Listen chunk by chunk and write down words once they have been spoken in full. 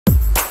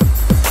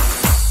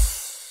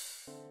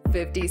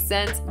50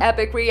 Cent's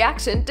epic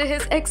reaction to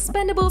his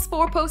Expendables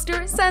 4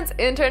 poster sends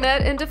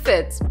internet into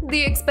fits.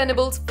 The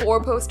Expendables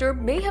 4 poster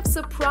may have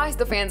surprised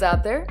the fans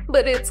out there,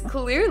 but it's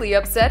clearly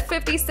upset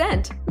 50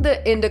 Cent.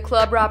 The Indie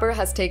Club rapper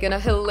has taken a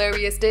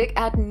hilarious dig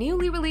at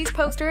newly released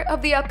poster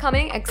of the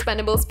upcoming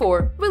Expendables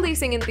 4,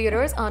 releasing in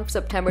theaters on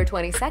September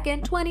 22,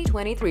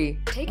 2023.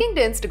 Taking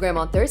to Instagram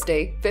on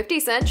Thursday, 50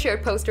 Cent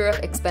shared poster of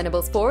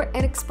Expendables 4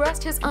 and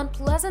expressed his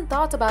unpleasant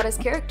thoughts about his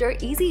character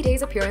Easy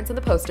Day's appearance in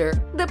the poster.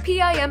 The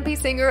PIMP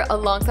singer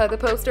alongside the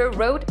poster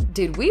wrote,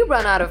 "Did we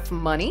run out of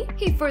money?"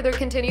 He further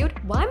continued,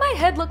 "Why my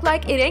head look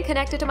like it ain't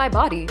connected to my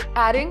body?"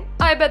 Adding,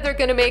 "I bet they're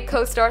gonna make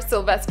co-star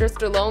Sylvester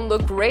Stallone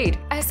look great,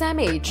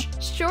 SMH."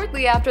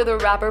 Shortly after the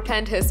rapper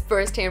penned his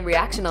first-hand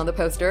reaction on the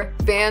poster,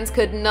 fans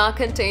could not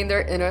contain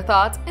their inner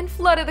thoughts and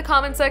flooded the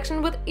comment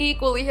section with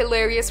equally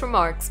hilarious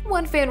remarks.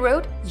 One fan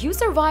wrote, "You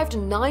survived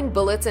 9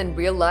 bullets in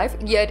real life,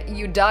 yet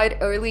you died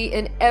early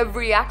in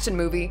every action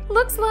movie.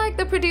 Looks like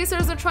the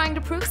producers are trying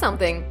to prove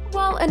something."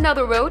 While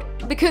another wrote,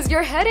 "Because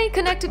your head ain't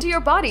connected to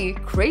your body.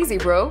 Crazy,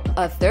 bro."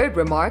 A third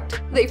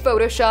remarked, "They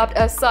photoshopped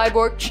a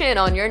cyborg chin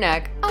on your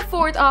neck." A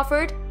fourth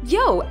offered,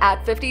 "Yo,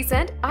 at 50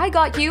 Cent, I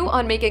got you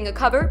on making a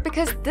cover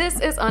because this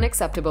is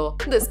unacceptable."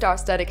 The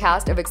star-studded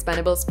cast of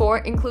Expendables 4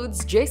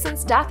 includes Jason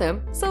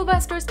Statham,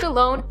 Sylvester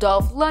Stallone,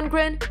 Dolph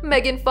Lundgren,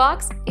 Megan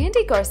Fox,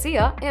 Andy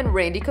Garcia, and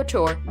Randy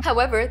Couture.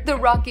 However, the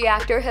Rocky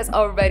actor has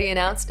already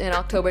announced in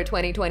October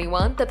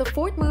 2021 that the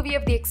 4th movie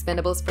of the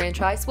Expendables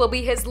franchise will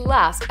be his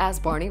last as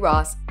Barney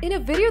Ross. In a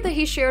video that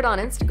he shared on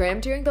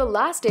Instagram during the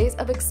last days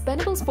of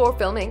Expendables 4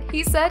 filming,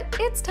 he said,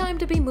 "It's time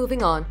to be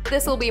moving on.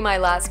 This will be my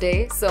last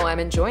day, so I'm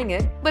enjoying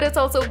it. But it's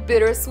also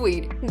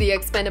bittersweet." The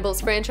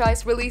Expendables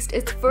franchise released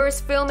its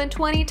first film in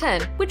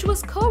 2010, which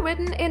was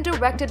co-written and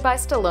directed by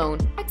Stallone.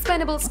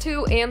 Expendables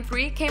 2 and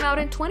 3 came out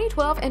in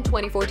 2012 and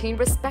 2014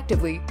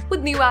 respectively,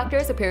 with new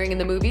actors appearing in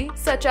the movie,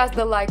 such as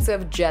the likes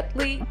of Jet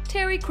Li,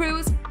 Terry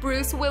Crews,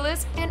 Bruce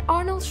Willis, and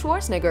Arnold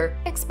Schwarzenegger.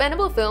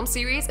 Expendable film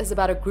series is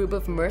about a group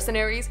of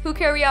mercenaries who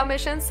carry out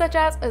missions such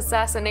as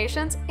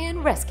assassinations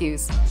and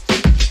rescues.